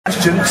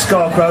question,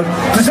 Scarecrow.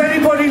 Does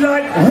anybody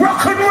like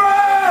rock and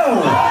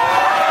roll?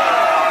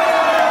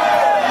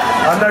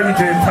 I know you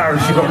do in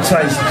Paris, you've got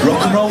taste.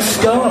 Rock and roll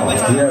scar.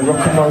 Yeah,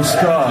 rock and roll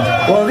scar.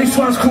 Well, this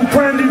one's called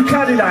Brand New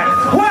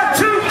Cadillac. 1,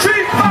 2,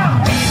 3, 4!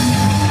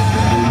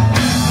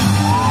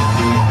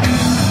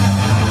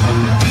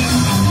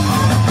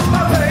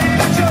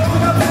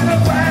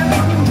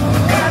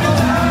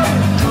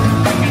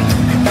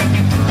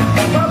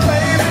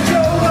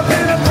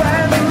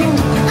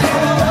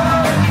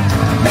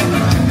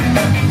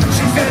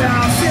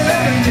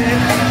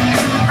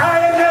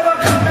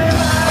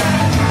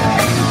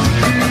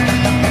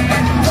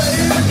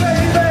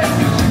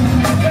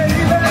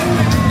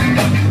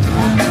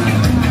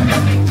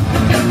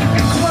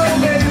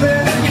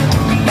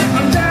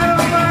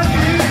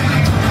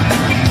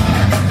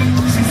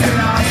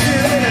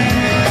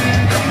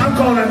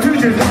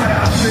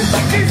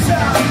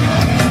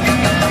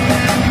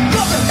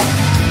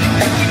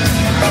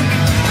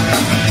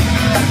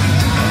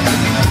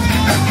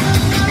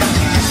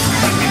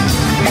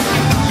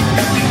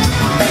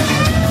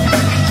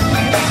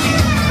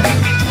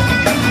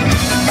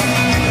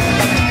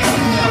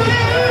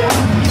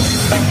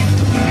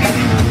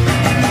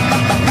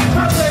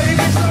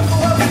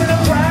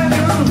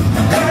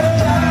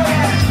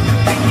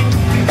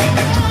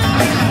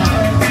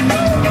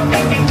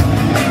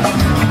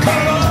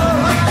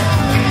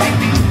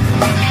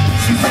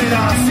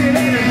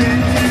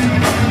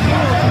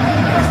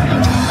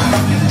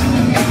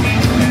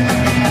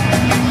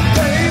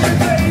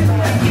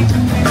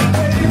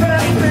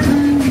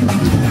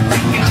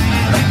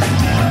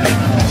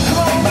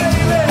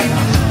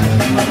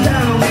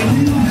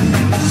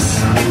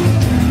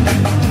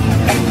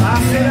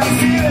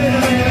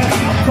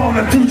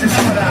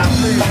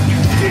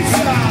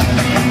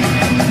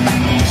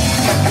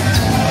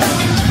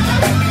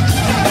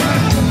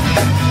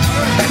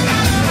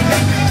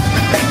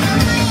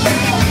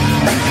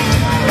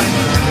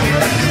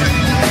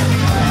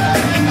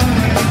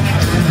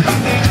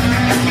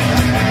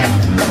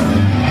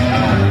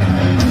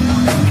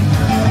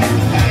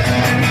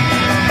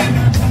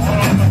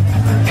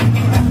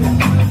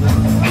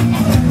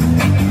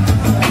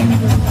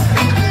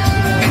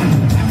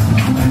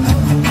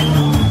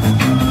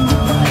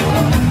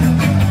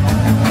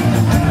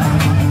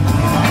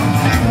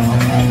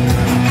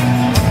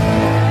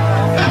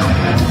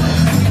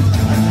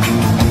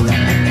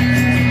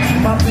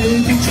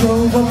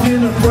 Drove up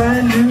in a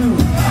brand new